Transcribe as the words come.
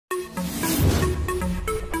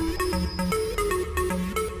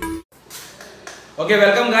Okay,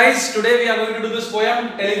 welcome guys. Today we are going to do this poem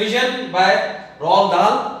Television by Roald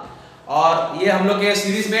Dahl. और ये हम लोग के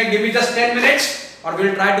सीरीज में give me just 10 minutes और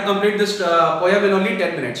we'll try to complete this poem in only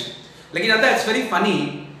 10 minutes. लेकिन आता है it's very funny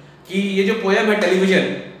कि ये जो poem है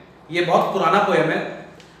टेलीविजन ये बहुत पुराना poem है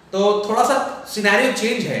तो थोड़ा सा सिनेरियो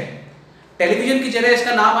चेंज है. टेलीविजन की जगह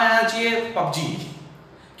इसका नाम आना चाहिए पबजी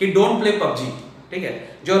कि डोंट प्ले पबजी. ठीक है,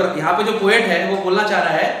 जो यहाँ पे जो पोएट है वो बोलना चाह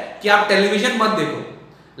रहा है कि आप टेलीविजन मत देखो,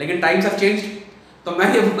 लेकिन टाइम्स हैव चेंज्ड तो मैं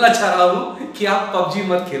ये बोलना चाह रहा हूँ कि आप पबजी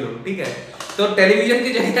मत खेलो. ठीक है, तो टेलीविजन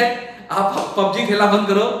की जगह आप पबजी खेलना बंद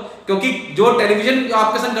करो क्योंकि जो टेलीविजन जो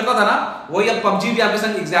आपके संग करता था ना वही अब पबजी भी आपके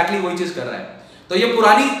संग एग्जैक्टली वही चीज कर रहा है. तो ये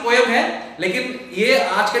पुरानी पोएम है लेकिन ये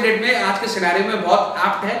आज के डेट में आज के सिनेरियो में बहुत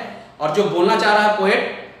एप्ट है और जो बोलना चाह रहा है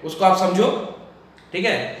पोएट उसको आप समझो. ठीक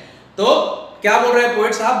है, तो क्या बोल रहे हैं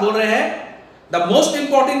पोएट साहब? बोल रहे हैं the most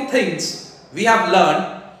important things we have learn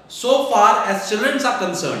so far as children are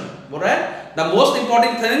concerned. बोल रहा है the most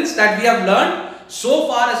important things that we have learned so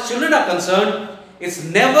far as children are concerned is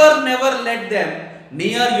never let them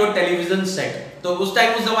near your television set. तो उस time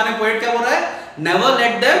उस जमाने poet क्या बोल रहा है? never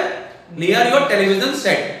let them near your television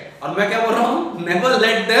set. और मैं क्या बोल रहा हूँ? never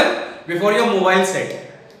let them before your mobile set.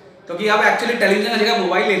 क्योंकि अब एक्चुअली टेलीविजन की जगह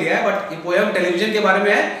मोबाइल ले लिया है बट ये पोएम टेलीविजन के बारे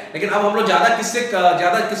में है लेकिन अब हम लोग ज्यादा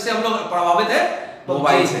किससे हम लोग प्रभावित है?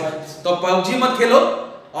 मोबाइल से. तो पबजी मत खेलो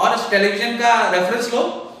और इस टेलीविजन का रेफरेंस लो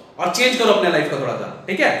और चेंज करो अपने लाइफ का थोड़ा सा.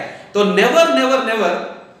 ठीक है, तो never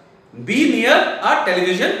be near a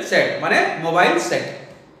television set माने मोबाइल सेट.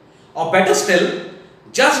 और better still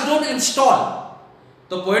just don't install.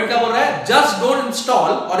 तो पोएट क्या बोल रहा है? Just don't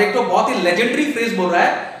install. और एक तो बहुत ही लेजेंडरी फ्रेज बोल रहा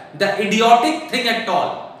है the idiotic thing at all.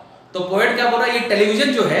 तो पोएट क्या बोल रहा है? ये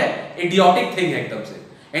टेलीविजन जो है इडियोटिक थिंग है एकदम से.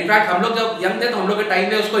 इनफैक्ट हम लोग जब यंग थे तो हम लोग के टाइम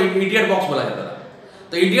में उसको इडियट बॉक्स बोला जाता था.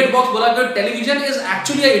 तो इडियट बॉक्स बोला कि television is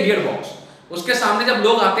actually a idiot box. उसके सामने जब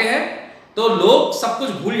लोग आते हैं तो लोग सब कुछ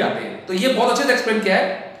भूल जाते हैं. तो ये बहुत अच्छे से एक्सप्लेन किया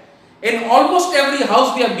है. In almost every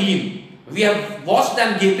house we have been we have watched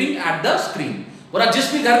them गेपिंग at the screen. बोला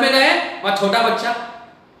जिस भी घर में गए वहां छोटा बच्चा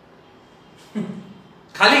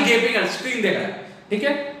खाली गेपिंग एट स्क्रीन देख रहा है. ठीक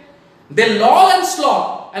है, दे lol and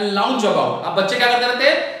slope and lounge about. अब बच्चे क्या करते रहते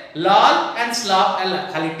हैं? लॉल एंड स्लॉप एंड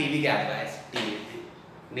खाली टीवी के आगे है. टीवी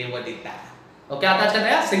नहीं वो दिखता है. तो क्या आता है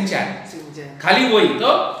नया? सिंचैन. खाली वही. तो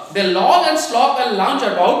they log and slop and lounge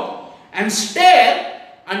about and stare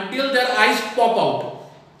until their eyes pop out.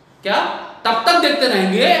 क्या? तब तक देखते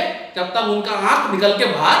रहेंगे जब तक उनका आंख निकल के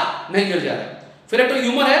बाहर नहीं गिर जा रहा है. फिर एक तो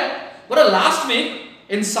ह्यूमर है. बोला लास्ट वीक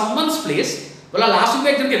इन someone's place. बोला लास्ट वीक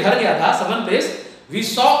में एक जन के घर गया था someone place. We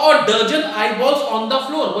saw a dozen eyeballs on the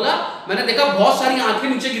floor. बोला मैंने देखा बहुत सारी आंखें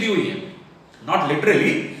नीचे गिरी हुई हैं. Not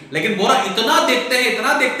literally, लेकिन बोला इतना देखते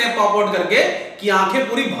हैं पॉप आउट करके कि आंखें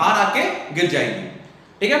पूरी बाहर आके गिर जाएंगी.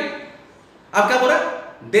 ठीक है, अब क्या बोल रहा है?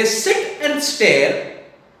 They sit and stare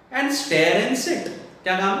and sit.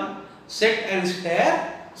 क्या काम है? Sit and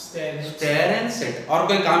stare and sit. और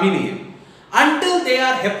कोई काम ही नहीं है. Until they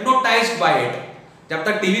are hypnotized by it. जब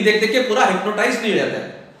तक टीवी देख के पूरा hypnotized नहीं हो जाता है.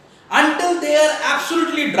 Until they are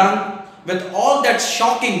absolutely drunk with all that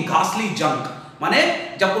shocking ghastly junk. माने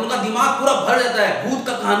जब उनका दिमाग पूरा भर जाता है भूत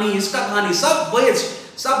का कहानी, इसका कहानी, सब वेस्ट,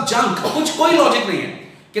 सब जंक, कुछ कोई लॉजिक नहीं है.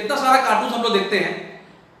 कितना सारा कार्टून हम लोग देखते हैं.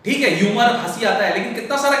 ठीक है, ह्यूमर हंसी आता है लेकिन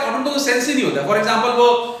कितना सारा कार्टून तो सेंस ही नहीं होता. फॉर एग्जांपल वो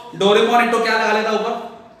डोरेमोन एक तो क्या लगा लेता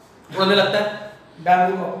ऊपर उड़ने लगता है.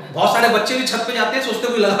 बहुत सारे बच्चे भी छत पे जाते हैं सोचते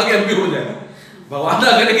हुए लगा के हम भी उड़ जाएगा. भगवान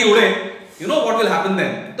ना करे कि उड़े. You know what will happen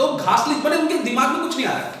then. तो घास लिख पड़े उनके दिमाग में कुछ नहीं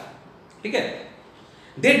आ रहा. ठीक है,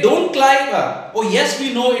 They don't climb. Oh yes we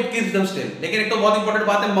know it keeps them still. लेकिन एक तो बहुत इंपॉर्टेंट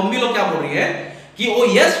बात है. मम्मी लोग क्या बोल रही है कि oh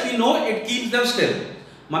yes we know it keeps them still.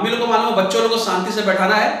 Mummy लोग को मालूम है बच्चों लोग को शांति से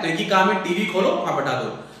बैठाना है तो एक ही काम है टीवी खोलो वहां बैठा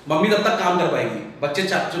दो. मम्मी तब तक काम कर पाएगी, बच्चे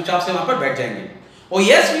चुपचाप से वहां पर बैठ जाएंगे. oh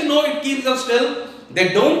yes we know it keeps them still. They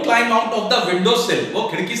don't climb out of the window sill. वो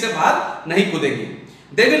खिड़की से बाहर नहीं कूदेंगे.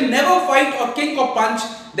 They will never fight or kick or punch.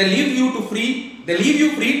 They leave you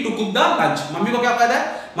free to cook the lunch. Mummy को क्या फायदा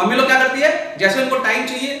है? Mummy लोग क्या करती है जैसे उनको टाइम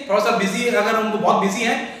चाहिए थोड़ा सा बिजी है, अगर उनको बहुत बिजी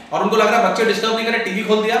है और उनको लग रहा है बच्चे डिस्टर्ब नहीं करें, टीवी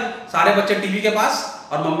खोल दिया, सारे बच्चे टीवी के पास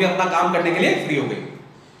और मम्मी अपना काम करने के लिए फ्री हो गई.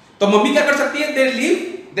 तो मम्मी क्या कर सकती है?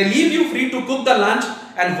 they leave you free to cook the lunch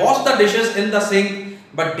and wash the dishes in the sink.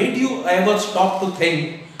 But did you ever stop to think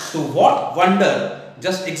to what wonder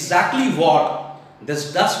just exactly what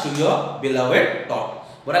this does to your beloved thought?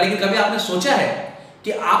 बोला लेकिन कभी आपने सोचा है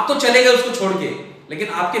कि आप तो चले गए उसको छोड़ के लेकिन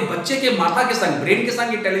आपके बच्चे के माथा के संग, ब्रेन के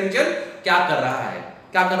संग ये टेलीविजन क्या कर रहा है?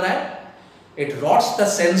 क्या कर रहा है? It rots the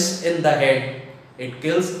sense in the head. It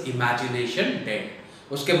kills imagination dead.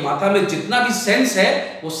 उसके माथा में जितना भी सेंस है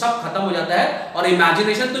वो सब खत्म हो जाता है और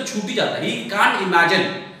इमेजिनेशन तो छूट ही जाता है. He can't imagine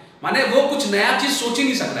माने वो कुछ नया चीज सोच ही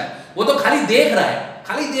नहीं सकता है, वो तो खाली देख रहा है,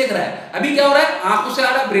 खाली देख रहा है। अभी क्या हो रहा है, आंखों से आ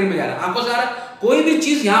रहा है, ब्रेन में जा रहा है, आंखों से आ रहा है, कोई भी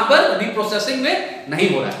चीज यहां पर रिप्रोसेसिंग में नहीं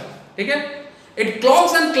हो रहा है, ठीक है। It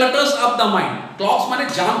clogs and clutters up the mind, clogs माने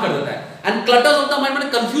जाम कर देता है, and clutters up the mind माने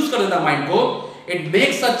कंफ्यूज कर देता है माइंड को। It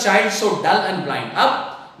makes a child so dull and blind. अब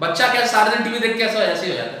बच्चा क्या सारे दिन टीवी देख के ऐसे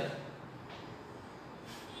ही हो जाता है।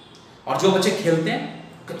 और जो बच्चे खेलते हैं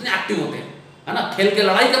कितने एक्टिव होते हैं, है ना, खेल के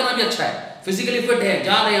लड़ाई करना भी अच्छा है, फिजिकली फिट है,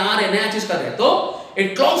 जा रहे हैं आ रहे हैं, नया चीज कर रहे हैं। तो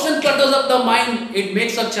it clogs and clutters up the mind, it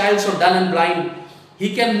makes a child so dull and blind, he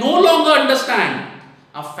can no longer understand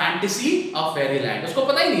a fantasy of Fairyland. उसको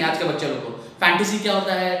पता ही नहीं आज के बच्चे लोग को फैंटेसी क्या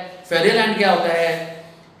होता है, फेरीलैंड क्या होता है।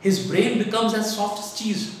 His brain becomes as soft as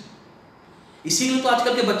चीज। इसीलिए तो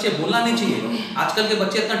आजकल के बच्चे, बोलना नहीं चाहिए, आजकल के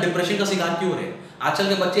बच्चे इतना डिप्रेशन का शिकार क्यों हो रहे हैं, आजकल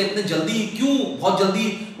के बच्चे इतने जल्दी क्यों, बहुत जल्दी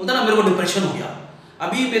होता ना, मेरे को डिप्रेशन हो गया।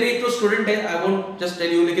 अभी मेरे एक तो स्टूडेंट है, I won't just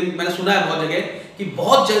tell you, लेकिन मैंने सुना है बहुत जगह कि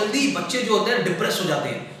बहुत जल्दी बच्चे जो होते हैं डिप्रेस हो जाते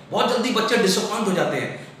हैं, बहुत जल्दी बच्चे डिसअपॉइंट हो जाते हैं,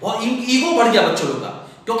 बहुत ईगो बढ़ गया बच्चों लोग का,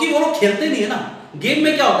 क्योंकि वो लोग खेलते नहीं है ना। गेम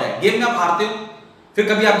में क्या होता है, गेम में आप हारते हो,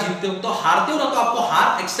 फिर कभी आप जीतते हो, तो हारते हो ना, तो आपको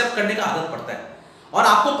हार एक्सेप्ट करने का आदत पड़ता है, और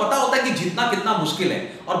आपको पता होता है कि जीतना कितना मुश्किल है,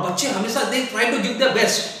 और बच्चे हमेशा they try to give their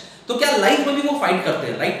best. तो क्या लाइफ में भी वो फाइट करते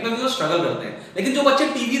हैं, लाइफ में भी वो स्ट्रगल करते हैं। लेकिन जो बच्चे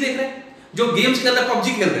टीवी देख रहे हैं, जो गेम्स खेल रहे हैं,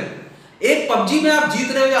 पबजी खेल रहे हैं, एक पबजी में आप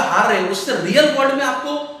जीत रहे हो या हार रहे हो, उससे रियल वर्ल्ड में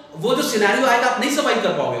आपको वो जो सिनेरियो आएगा आप नहीं सर्वाइव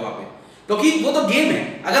कर पाओगे वहां पे, क्योंकि वो तो गेम है।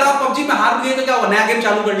 अगर आप पबजी में हार गए तो क्या हुआ, नया गेम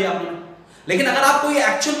चालू कर लिया आपने। लेकिन अगर आप कोई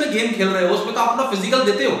एक्चुअल में गेम खेल रहे हो, उसमें तो आप अपना फिजिकल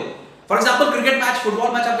देते हो। For example cricket match,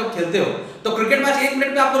 football match आप जब खेलते हो, तो क्रिकेट मैच 1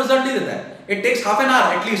 मिनट में आपको रिजल्ट नहीं देता है, it takes half an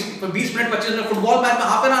hour at least, 20 minute 25 minute, football match में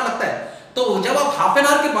हाफ एन आवर लगता है। तो जब आप हाफ एन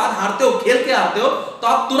आवर के बाद हारते हो, खेल के हारते हो, तो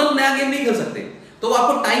आप तुरंत नया गेम नहीं खेल सकते। तो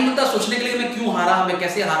आपको टाइम मिलता है सोचने के लिए, मैं क्यों हारा, मैं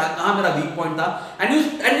कैसे हारा, कहां मेरा वीक पॉइंट था,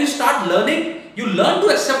 and you start learning, you learn to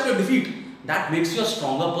accept your defeat, that makes you a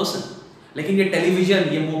stronger person. लेकिन ये टेलीविजन,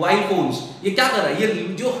 ये मोबाइल फोन्स, ये क्या कर रहा है, ये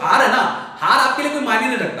जो हार है ना, हार आपके लिए कोई मायने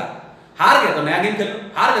नहीं रखता। हार गए तो नया गेम खेलो,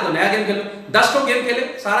 हार गए तो नया गेम खेलो, 10 तो गेम खेले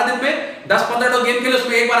सारा दिन में, 10-15 तो गेम खेले,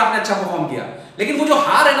 उसमें एक बार आपने अच्छा परफॉर्म किया, लेकिन वो जो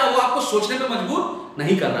हार है ना, वो आपको सोचने पे मजबूर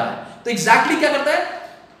नहीं कर रहा है। तो एग्जैक्टली क्या करता है,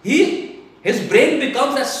 his brain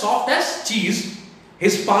becomes as soft as cheese,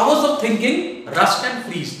 his powers of thinking rust and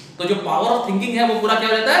freeze। तो जो पावर ऑफ थिंकिंग है वो पूरा क्या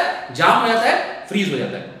हो जाता है, जाम हो जाता है, फ्रीज हो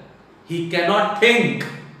जाता है। he cannot think,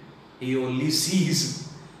 he only sees।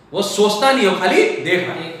 वो सोचता नहीं हो, खाली देख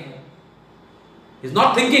रहा है, he's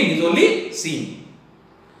not thinking, he's only seeing।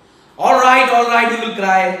 all right, you will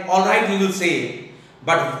cry, all right, you will say,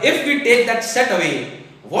 but if we take that set away,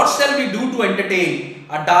 what shall we do to entertain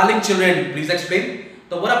our darling children, please explain।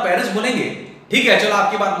 तो बोला parents बोलेंगे ठीक है चलो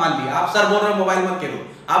आपकी बात मान ली, आप सर बोल रहे हो मोबाइल मत खेलो,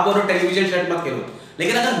 आप बोल रहे हो टेलीविजन सेट मत खेलो,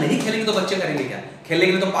 लेकिन अगर नहीं खेलेंगे तो बच्चे करेंगे क्या, खेलने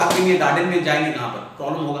के लिए तो पार्क में, गार्डन में जाएंगे, कहां पर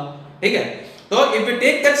प्रॉब्लम होगा, ठीक है। तो if we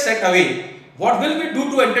take that set away, what will we do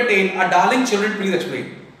to entertain our darling children, please explain.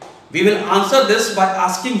 We will answer this by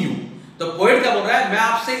asking you. तो पोएट क्या बोल रहा है, मैं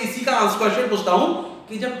आपसे इसी का क्वेश्चन पूछता हूं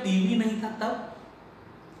कि जब टीवी नहीं था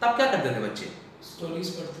तब क्या करते थे बच्चे,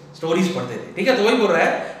 स्टोरीज पढ़ते थे, ठीक है। तो वही बोल रहा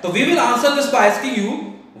है, तो we will answer this by asking you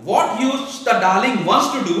what used the darling wants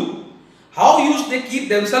to do, how used they keep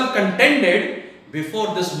themselves contented before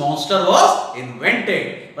this monster was invented।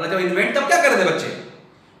 मतलब जब इन्वेंट तब क्या कर रहे थे बच्चे,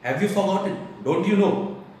 have you forgotten, don't you know।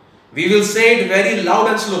 we will say it very loud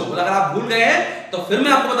and slow। मतलब अगर आप भूल गए हैं तो फिर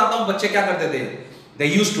मैं आपको बताता हूं बच्चे क्या करते थे। they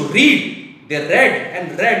used to read, they read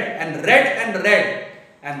and read and read and read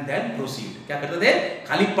and then proceed। क्या करते थे,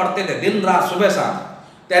 खाली पढ़ते थे दिन रात सुबह शाम,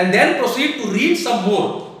 and then proceed to read some more।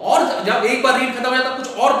 और जब एक बार रीड खत्म हो जाता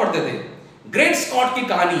कुछ और पढ़ते थे। ग्रेट स्कॉट की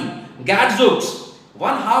कहानी, गैट्सबुक्स,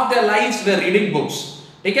 one half their lives way reading books,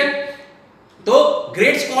 ठीक है। तो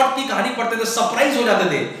ग्रेट स्कॉट की कहानी पढ़ते थे, सरप्राइज हो जाते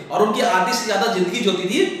थे, और उनकी आधी से ज्यादा जिंदगी जो होती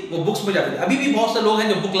थी वो बुक्स में जाती थी। अभी भी बहुत से लोग हैं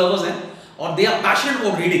जो बुक लवर्स हैं और they are passionate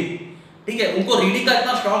about reading, ठीक है। उनको रीडिंग का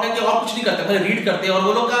इतना शौक है कि और कुछ नहीं करते, खाली रीड करते हैं, और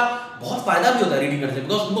वो लोग का बहुत फायदा भी होता है रीडिंग करने से,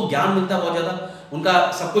 बिकॉज उनको ज्ञान मिलता है बहुत ज्यादा, उनका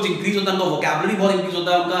सब कुछ इंक्रीज होता है, उनका वोकैबुलरी बहुत इंक्रीज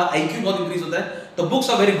होता है, उनका आईक्यू बहुत इंक्रीज होता है। तो बुक्स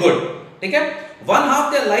आर वेरी गुड, ठीक है। One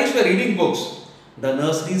half their lives way reading books. The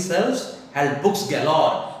nursery sales had books galore.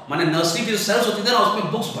 माने नर्सरी के जो सेल्स होते थे ना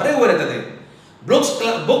उसमें बुक्स भरे हुए रहते थे।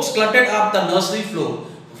 Books cluttered up the nursery floor.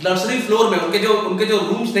 Nursery floor में उनके जो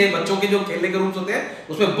रूम्स थे, बच्चों के जो खेलने के रूम्स होते हैं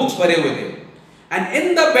उसमें बुक्स भरे हुए थे। And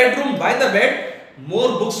in the bedroom by the bed more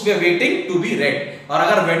books way waiting to be red. और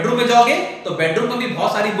अगर बेडरूम में जाओगे तो बेडरूम में भी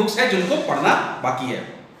बहुत सारी बुक्स हैं जिनको पढ़ना बाकी है।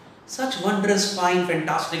 Such wondrous, fine,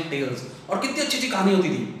 fantastic tales। और कितनी अच्छी अच्छी कहानी होती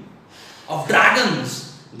थी of dragons,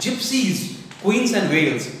 gypsies, queens and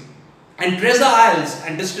whales, and treasure isles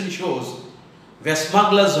and distant shores where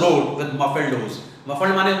smugglers rode with muffled doors।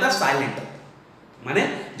 muffled माने होता है silent, माने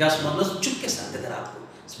जहाँ स्मगलर्स चुपके से आते थे रात को,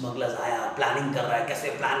 स्मगलर्स आया, प्लानिंग कर रहा है, कैसे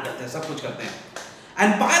प्लान करते हैं, सब कुछ करते हैं.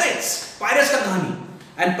 एंड पायरेट्स का कहानी.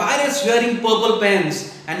 And pirates wearing purple pants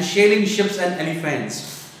and sailing ships and elephants.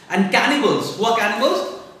 And cannibals, who are cannibals?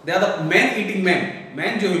 They are the men eating men,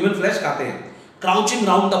 men जो human flesh खाते हैं. Crouching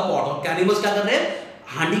round the pot. और cannibals क्या कर रहे हैं?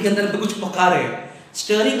 हांडी के अंदर पे कुछ पका रहे हैं.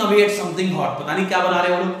 Stirring away at something hot. पता नहीं क्या बना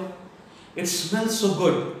रहे हैं वो लोग. It smells so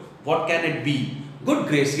good. What can it be? Good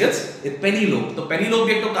gracious, it Penelope. तो Penelope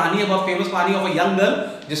की एक तो कहानी है बहुत फेमस कहानी of a young girl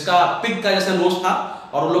जिसका पिग का जैसा नोज था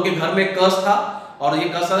और उन लोग के घर में एक कर्स था और ये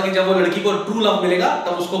कर्स था कि जब वो लड़की को ट्रू लव मिलेगा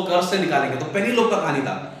तब उसको कर्स से निकालेंगे. तो Penelope का कहानी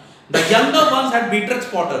था. The younger ones had Beatrix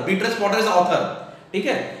Potter. Beatrix Potter is author. ठीक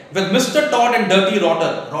है. With Mr. Todd and Dirty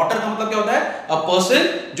Rotter. Rotter का मतलब क्या होता है? A person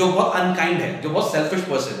जो बहुत unkind है, जो बहुत selfish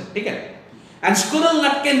person है. ठीक है. And Squirrel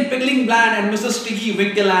Nutkin, Piggling Bland and Mrs. Tiggy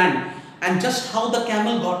Winkleland. And just how the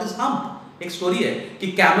camel got his hump. एक स्टोरी है कि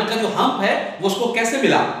कैमल का जो हम्प है वो उसको कैसे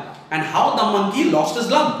मिला. And how the monkey lost his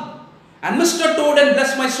lump. And Mr. Toad and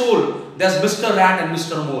bless my soul. There's Mr. Rat and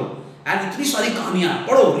Mr. Mole. And इतनी सारी कहानियां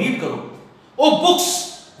पढ़ो, रीड करो. Oh books,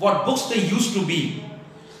 what books they used to be.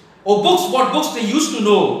 Oh books, what books they used to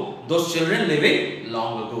know. Those children living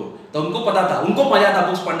long ago. तो उनको पता था, उनको मजा था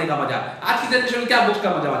बुक्स पढ़ने का मजा. आज की जनरेशन में क्या बुक्स का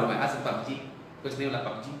मजा मालूम है? आज पबजी, कुछ नहीं बोला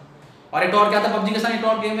पबजी. और एक और क्या था पबजी के साथ? एक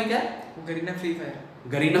और गेम है क्या? Garena free fire.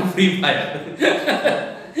 Garena free fire.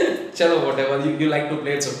 चलो whatever you like to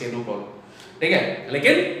play, it's okay, no problem. ठीक है,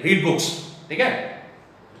 लेकिन रीड बुक्स. ठीक है.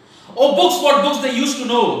 Oh books, what books they used to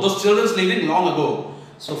know. Those children living long ago.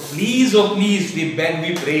 So please, oh please, we beg,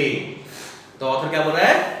 we pray. तो author क्या बोल रहा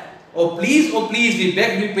है? Oh please, we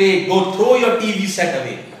beg, we pray. Go throw your TV set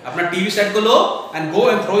away. अपना TV set को लो and go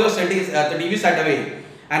and throw your TV set away.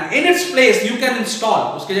 And in its place you can install.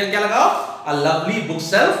 उसके जगह क्या लगाओ? A lovely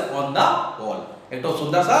bookshelf on the wall. एक तो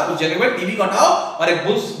सुंदर सा उस जगह पे टीवी को हटाओ और एक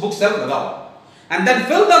बुक शेल्फ लगाओ. And then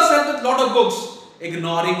fill the shelf with lot of books,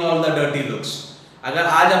 ignoring all the dirty looks. अगर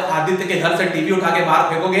आज आप आदित्य के घर से टीवी उठा के बाहर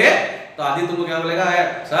फेंकोगे तो आदित्य तुमको क्या बोलेगा?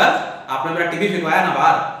 सर आपने मेरा टीवी फेंकवाया ना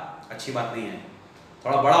बाहर, अच्छी बात नहीं है,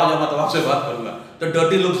 थोड़ा बड़ा हो जाऊंगा तो आपसे बात करूंगा. तो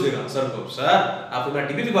डर्टी लुक्स देगा सर को. सर आपने मेरा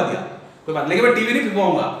टीवी फेंकवा दिया, कोई बात, लेकिन मैं टीवी नहीं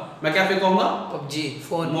फेंकवाऊंगा. मैं क्या फेंकवाऊंगा? PUBG,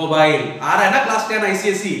 phone, mobile. आ रहा है ना क्लास 10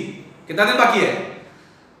 ICSE, कितना दिन बाकी है?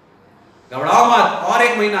 घबराओ मत, और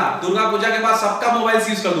एक महीना, दुर्गा पूजा के बाद सबका मोबाइल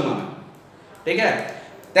सीज कर दूंगा मैं. ठीक है.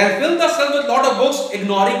 Then fill the shelf with lot of books,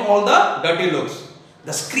 ignoring all the dirty looks.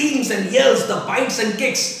 The screams and yells, the bites and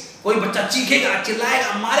kicks. कोई बच्चा चीखेगा,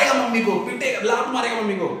 चिल्लाएगा, मारेगा मम्मी को, पीटेगा, लात मारेगा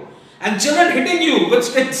मम्मी को. And children hitting you with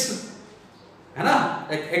sticks. है ना?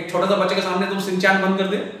 एक छोटा सा बच्चे के सामने तुम सिंचान बंद कर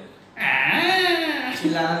दे,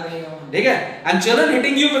 चिल्ला रहे हो. ठीक है. And children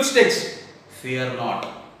hitting you with sticks. Fear not,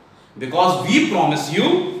 because we promise you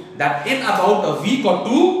that in about a week or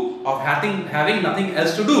two of having nothing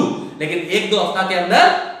else to do. लेकिन एक दो हफ्ता के अंदर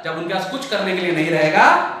जब उनके पास कुछ करने के लिए नहीं रहेगा,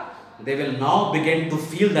 they will now begin to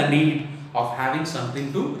feel the need of having something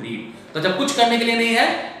to read. तो जब कुछ करने के लिए नहीं है,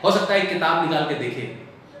 हो सकता है किताब निकाल के देखे,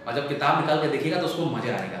 और जब किताब निकाल के देखेगा तो उसको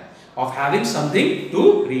मजा आएगा of having something to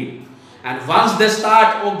read. And once they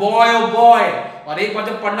start, oh boy, और एक बार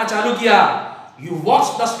जब पढ़ना चालू किया, you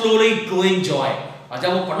watch the slowly growing joy. और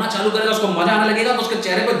जब वो पढ़ना चालू करेगा उसको मजा आने लगेगा तो उसके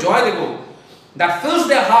चेहरे पर जॉय देखो. That fills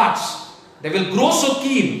their hearts. They will grow so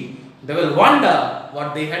keen. They will wonder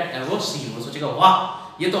what they had ever seen. वो सोचेगा वाह,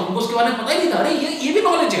 ये तो हमको उसके बारे में पता ही नहीं था. अरे ये भी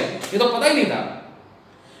नॉलेज है, ये तो पता ही नहीं था.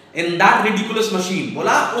 In that ridiculous machine,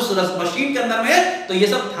 बोला उस मशीन के अंदर में तो ये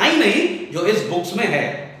सब था ही नहीं जो इस बुक्स में है.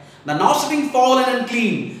 The now sitting fallen and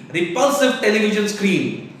clean, repulsive television screen.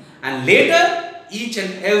 And later, each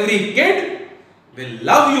and every kid will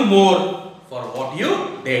love you more for what you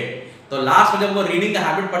did. तो लास्ट में जब वो रीडिंग का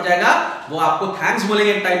हैबिट पड़ जाएगा, वो आपको थैंक्स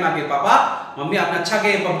बोलेंगे एक टाइम आके, पापा मम्मी आपने अच्छा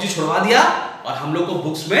किया पबजी छुड़वा दिया और हम लोग को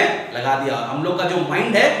बुक्स में लगा दिया, और हम लोग का जो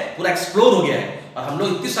माइंड है पूरा एक्सप्लोर हो गया है, और हम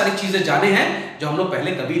लोग इतनी सारी चीजें जाने हैं जो हम लोग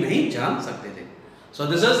पहले कभी नहीं जान सकते थे. So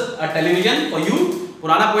this is a television for you.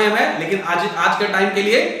 पुराना पोएम है लेकिन आज के टाइम के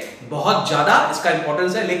लिए बहुत ज्यादा इसका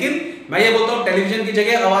इंपॉर्टेंस है. लेकिन मैं ये बोलता हूँ टेलीविजन की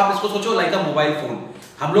जगह अब आप इसको सोचो लाइक अ मोबाइल फोन.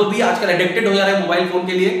 हम लोग भी आजकल एडिक्टेड हो जा रहे हैं मोबाइल फोन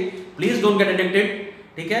के लिए. Please don't get addicted.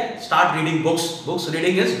 ठीक है. Start reading books. Books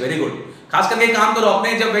reading is very good. खास करके काम करो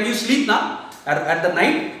अपने, जब व्हेन यू स्लीप ना एट द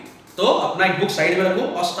नाइट, तो अपना एक बुक साइड में रखो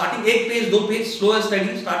और स्टार्टिंग एक पेज दो page slow and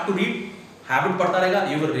study start to read. Habit पड़ता रहेगा,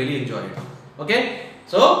 you will really enjoy it. Okay.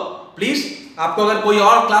 So please आपको अगर कोई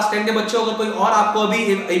और क्लास 10 के बच्चे अगर कोई और आपको अभी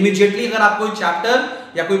इमीडिएटली अगर आप कोई चैप्टर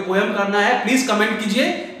या कोई पोएम करना है, प्लीज कमेंट कीजिए.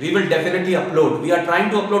 We will definitely upload. We are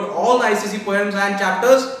trying to upload all the ICSE poems and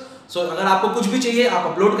chapters. सो अगर आपको कुछ भी चाहिए आप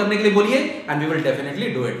अपलोड करने के लिए बोलिए, and we will definitely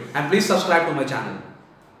do it. And please subscribe to my channel.